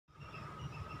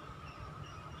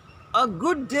A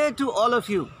good day to all of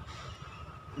you.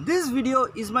 This video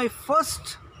is my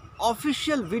first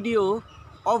official video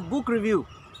of book review,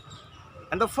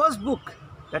 and the first book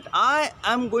that I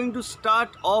am going to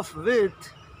start off with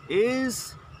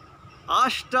is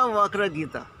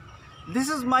Ashtavakragita. This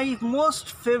is my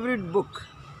most favorite book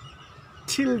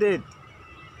till date.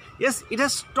 Yes, it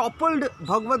has toppled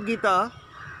Bhagavad Gita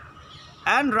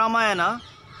and Ramayana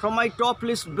from my top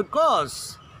list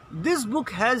because this book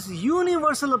has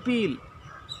universal appeal.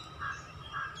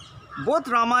 Both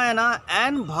Ramayana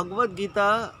and Bhagavad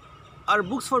Gita are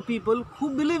books for people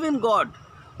who believe in God.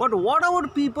 But what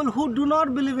about people who do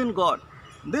not believe in God?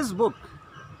 This book,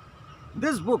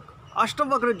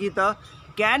 Ashtavakragita,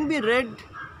 can be read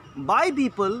by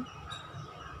people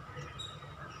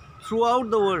throughout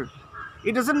the world.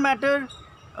 It doesn't matter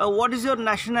what is your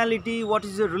nationality, what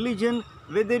is your religion,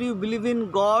 whether you believe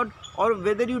in God or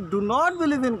whether you do not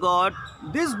believe in God,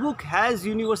 this book has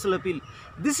universal appeal.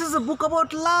 This is a book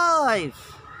about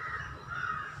life.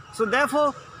 So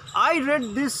therefore, I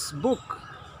read this book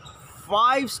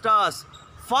 5 stars.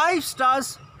 5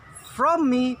 stars from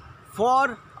me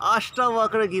for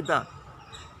Ashtavakragita.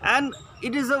 And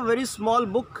it is a very small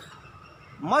book,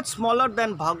 much smaller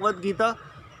than Bhagavad Gita.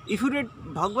 If you read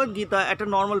Bhagavad Gita at a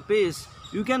normal pace,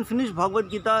 you can finish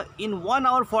Bhagavad Gita in 1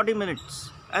 hour 40 minutes.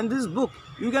 And this book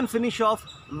you can finish off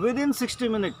within 60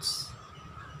 minutes.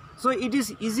 So it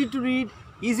is easy to read,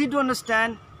 easy to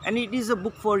understand, and it is a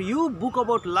book for you, book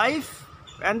about life,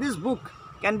 and this book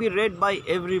can be read by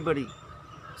everybody.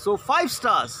 So 5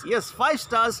 stars, yes, 5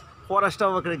 stars for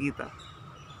Ashtavakragita.